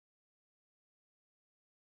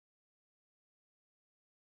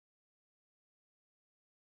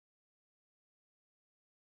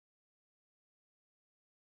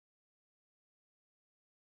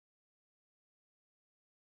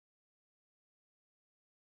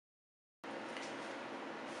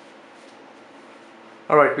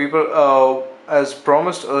Alright people, as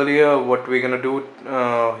promised earlier, what we're gonna do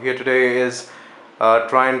here today is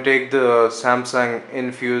try and take the Samsung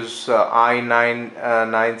Infuse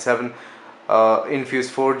I997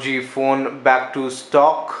 Infuse 4G phone back to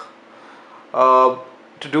stock. To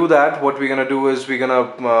do that, what we're gonna do is we're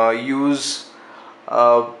gonna use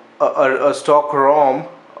a stock ROM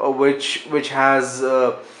which has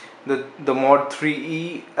the mod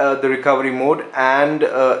 3e, the recovery mode, and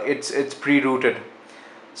it's pre-rooted.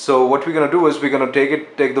 So what we're gonna do is we're gonna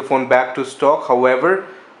take the phone back to stock. However,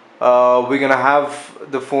 we're gonna have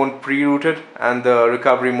the phone pre-rooted and the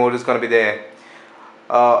recovery mode is gonna be there.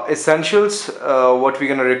 Essentials, what we're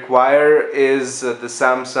gonna require is the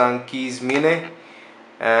Samsung keys mini,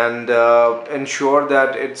 and ensure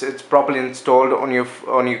that it's properly installed on your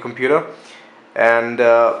computer. And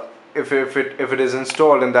if it is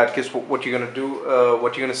installed, in that case, what you're gonna do,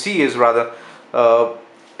 what you're gonna see is rather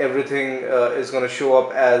everything is going to show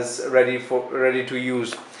up as ready to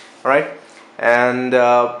use. All right, and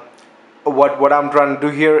what I'm trying to do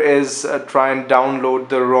here is try and download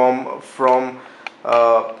the ROM from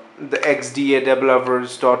the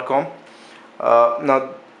xdadevelopers.com. Now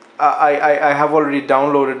I have already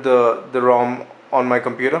downloaded the ROM on my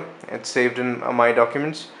computer. It's saved in my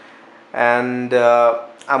documents, and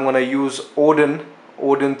I'm going to use Odin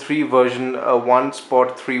 3 version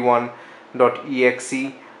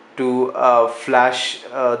 1.31.exe to flash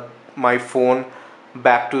my phone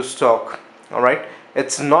back to stock. Alright,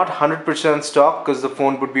 it's not 100% stock because the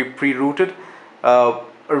phone would be pre-rooted.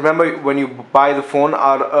 Remember, when you buy the phone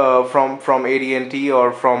from AT&T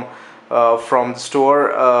or from the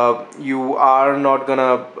store, you're not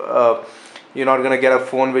gonna get a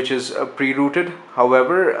phone which is pre-rooted.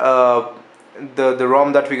 However, the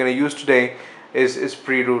ROM that we're gonna use today is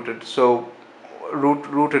pre-rooted. So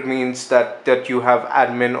rooted means that you have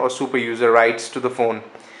admin or super user rights to the phone,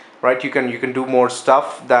 right? You can do more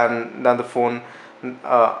stuff than the phone, than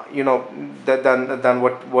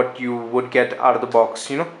what you would get out of the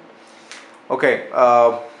box, Okay,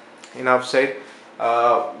 enough said.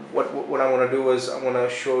 What I'm gonna do is I'm gonna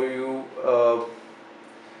show you.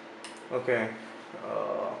 Okay,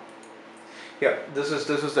 yeah, this is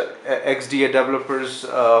the XDA developers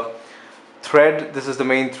thread. This is the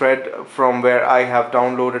main thread from where I have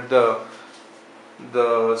downloaded the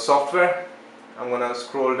software. I'm gonna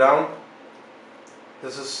scroll down.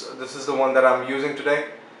 This is the one that I'm using today.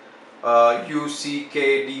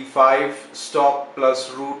 UCKD5 Stock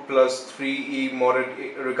Root+3e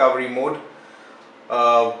modded recovery mode.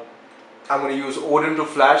 I'm going to use Odin to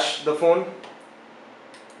flash the phone,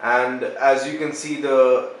 and as you can see,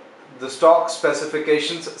 the stock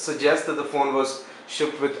specifications suggest that the phone was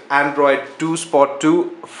shipped with Android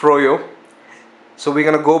 2.2 Froyo. So we're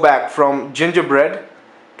gonna go back from Gingerbread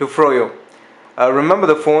to Froyo. Remember,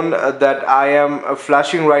 the phone that I am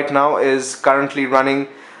flashing right now is currently running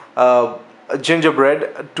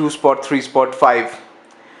Gingerbread 2.3.5.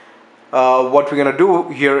 What we're gonna do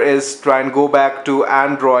here is try and go back to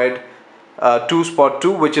Android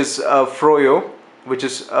 2.2, which is Froyo, which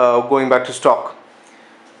is going back to stock.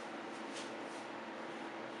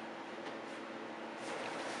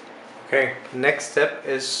 Okay, next step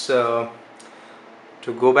is to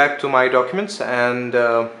go back to my documents, and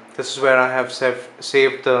this is where I have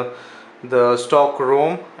saved the stock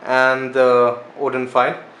ROM and the Odin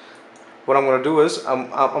file. What I'm going to do is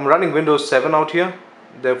I'm running Windows 7 out here,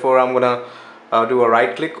 therefore I'm going to do a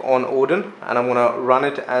right click on Odin and I'm going to run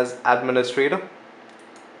it as administrator.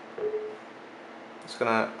 It's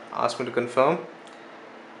going to ask me to confirm.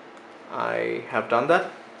 I have done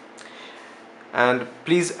that. And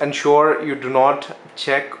please ensure you do not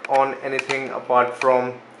check on anything apart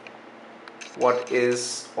from what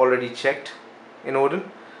is already checked in Odin.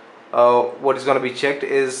 What is going to be checked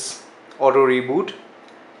is auto reboot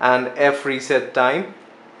and F reset time.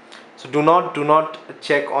 So do not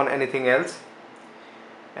check on anything else.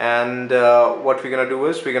 And what we're going to do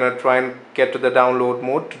is we're going to try and get to the download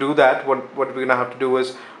mode. To do that, what we're going to have to do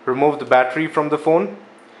is remove the battery from the phone,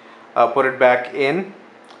 put it back in.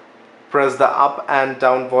 Press the up and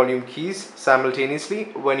down volume keys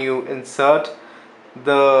simultaneously when you insert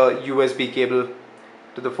the USB cable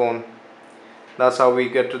to the phone. That's how we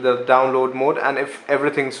get to the download mode, and if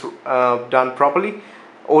everything's done properly,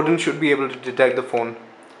 Odin should be able to detect the phone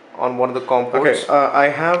on one of the COM ports. Okay, I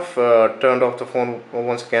have turned off the phone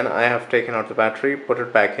once again. I have taken out the battery, put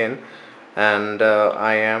it back in, and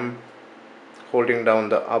I am holding down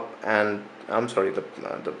the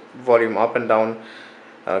the volume up and down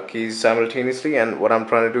keys simultaneously, and what I'm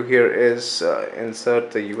trying to do here is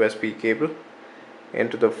insert the USB cable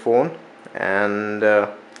into the phone and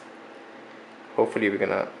Hopefully we're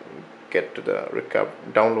gonna get to the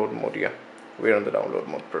download mode. Yeah, we're on the download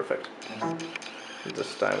mode. Perfect.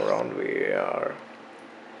 This time around we are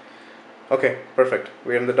okay. Perfect.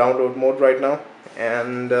 We're in the download mode right now,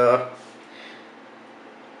 and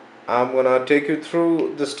I'm gonna take you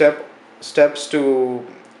through the steps to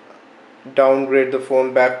downgrade the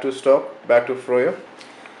phone back to stock, back to Froyo.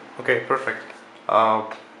 Okay, perfect. Uh,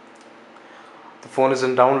 the phone is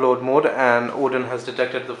in download mode, and Odin has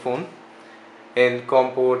detected the phone. In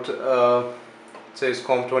COM port, it says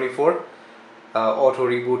COM24. Auto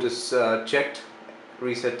reboot is checked.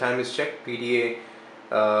 Reset time is checked. PDA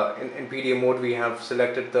in PDA mode we have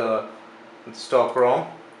selected the stock ROM,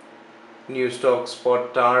 new stock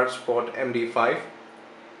spot tar spot MD5,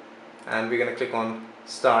 and we're gonna click on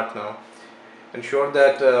start now. Ensure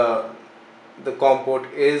that the COM port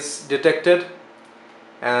is detected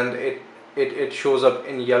and it shows up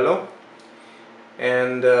in yellow,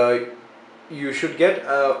 and you should get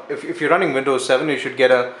if you're running Windows 7, you should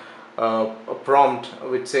get a prompt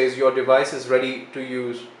which says your device is ready to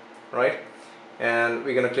use, right? And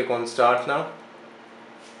we're gonna click on start now.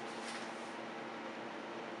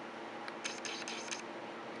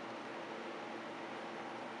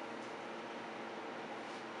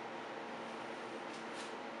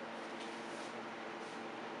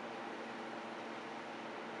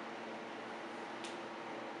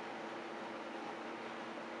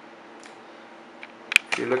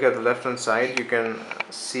 If you look at the left hand side, you can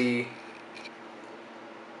see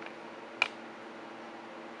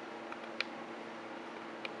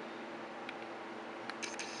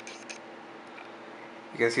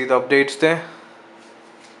the updates there.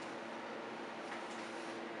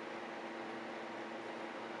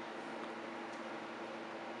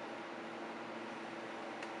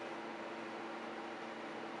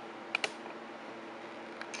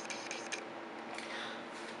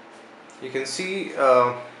 You can see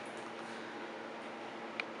the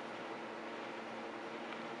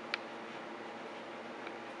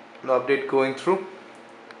update going through.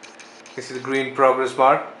 You can see the green progress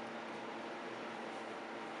bar.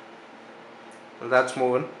 Well, that's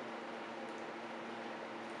moving.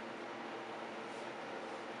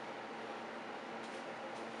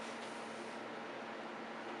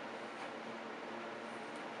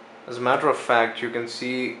 As a matter of fact, you can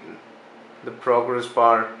see the progress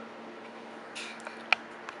bar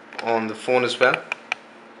on the phone as well.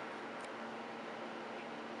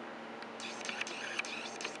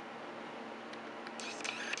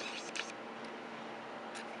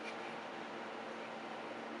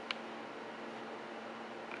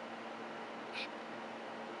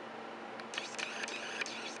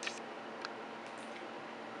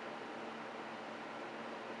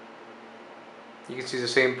 You can see the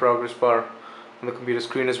same progress bar on the computer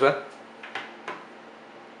screen as well.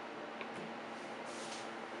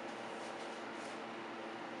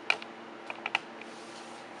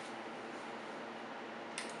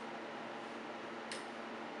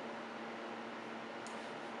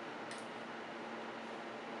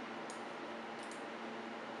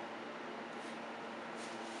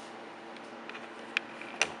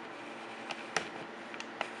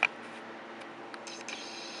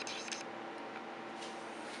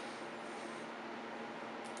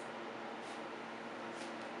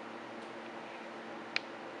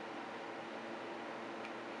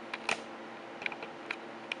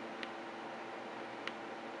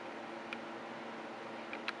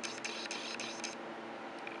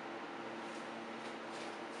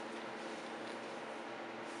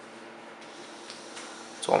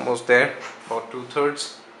 It's almost there, about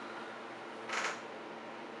 2/3.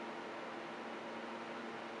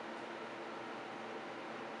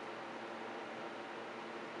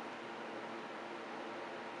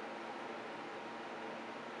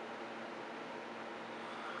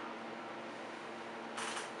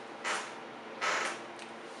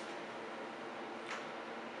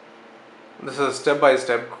 This is a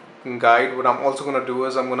step-by-step guide. What I'm also gonna do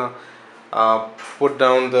is I'm gonna put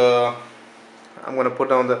down the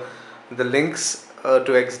links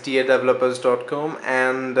to xdadevelopers.com,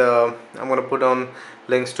 and I'm gonna put on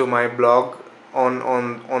links to my blog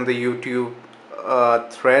on the YouTube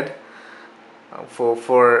thread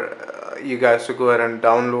for you guys to go ahead and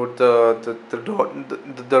download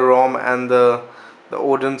the ROM and the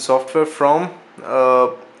Odin software from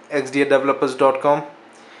xdadevelopers.com,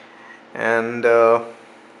 and you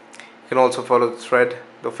can also follow the thread,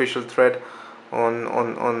 the official thread on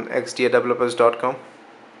xdadevelopers.com.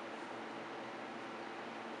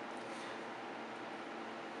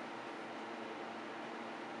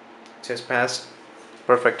 Just passed.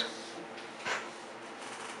 Perfect.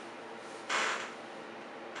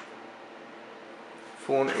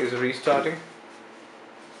 Phone is restarting.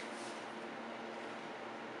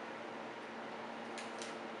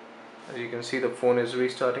 As you can see, the phone is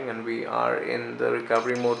restarting and we are in the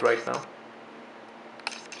recovery mode right now.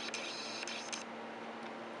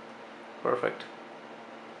 Perfect.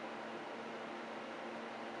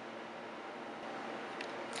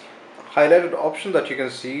 Highlighted option that you can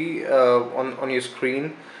see on your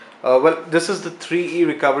screen. Well, this is the 3E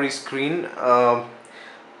recovery screen.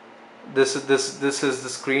 This is the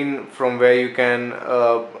screen from where you can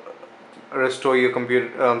restore your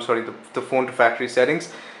computer. Sorry, the phone to factory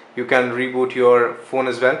settings. You can reboot your phone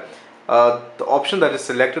as well. The option that is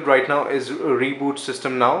selected right now is Reboot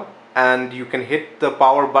System now, and you can hit the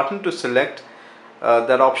power button to select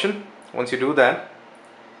that option. Once you do that,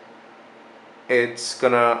 it's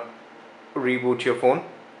gonna reboot your phone.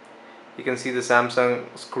 You can see the Samsung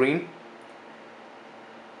screen.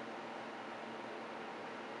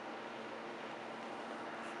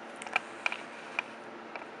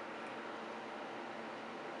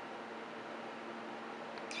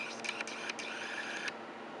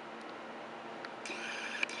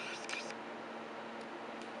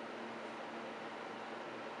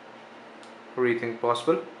 Rethink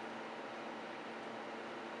Possible.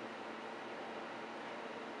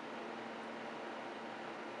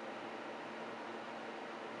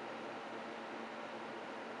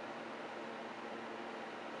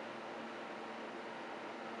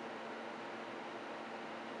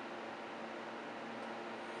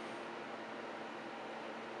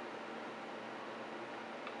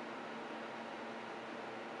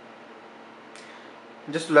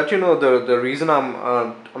 Just to let you know, the reason I'm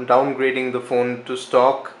downgrading the phone to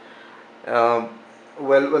stock, well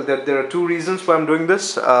there are two reasons why I'm doing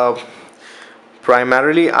this.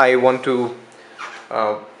 Primarily, I want to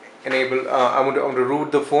I want to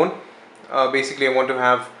root the phone. Basically, I want to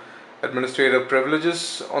have administrative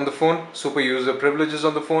privileges on the phone, super user privileges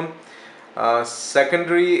on the phone.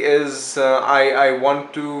 Secondary is I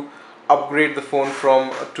want to upgrade the phone from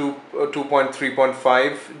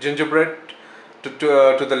 2.3.5 Gingerbread to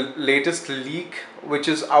the latest leak, which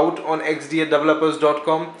is out on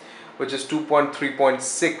xdadevelopers.com, which is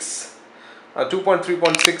 2.3.6.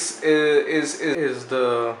 2.3.6 is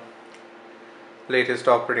the latest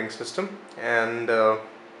operating system, and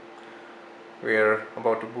we are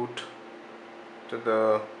about to boot to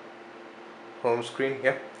the home screen.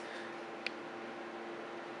 Yeah,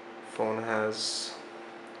 phone has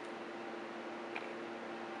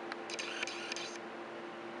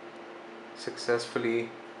successfully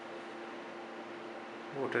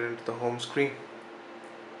booted into the home screen,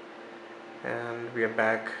 and we are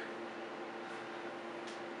back.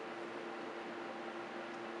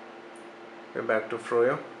 We're back to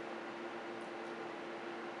Froyo.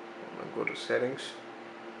 I'm gonna go to settings,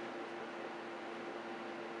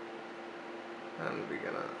 and we're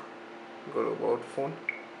gonna go to about phone.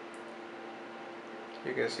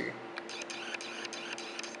 You can see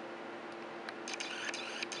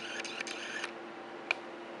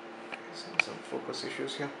some focus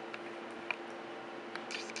issues here.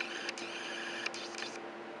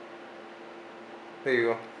 There you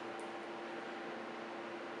go.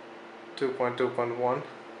 2.2.1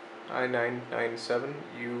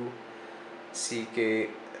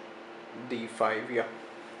 I997UCKD5. Yeah,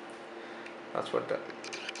 that's what that.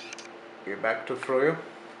 We're back to Froyo,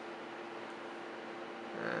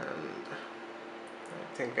 and I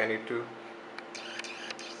think I need to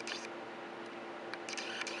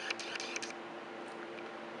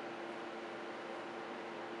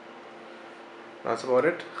that's about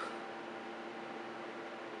it.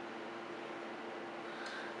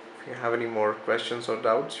 If you have any more questions or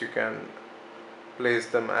doubts, you can place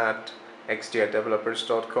them at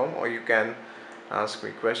xdadevelopers.com, or you can ask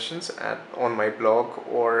me questions on my blog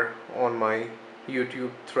or on my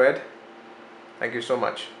YouTube thread. Thank you so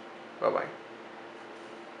much. Bye bye.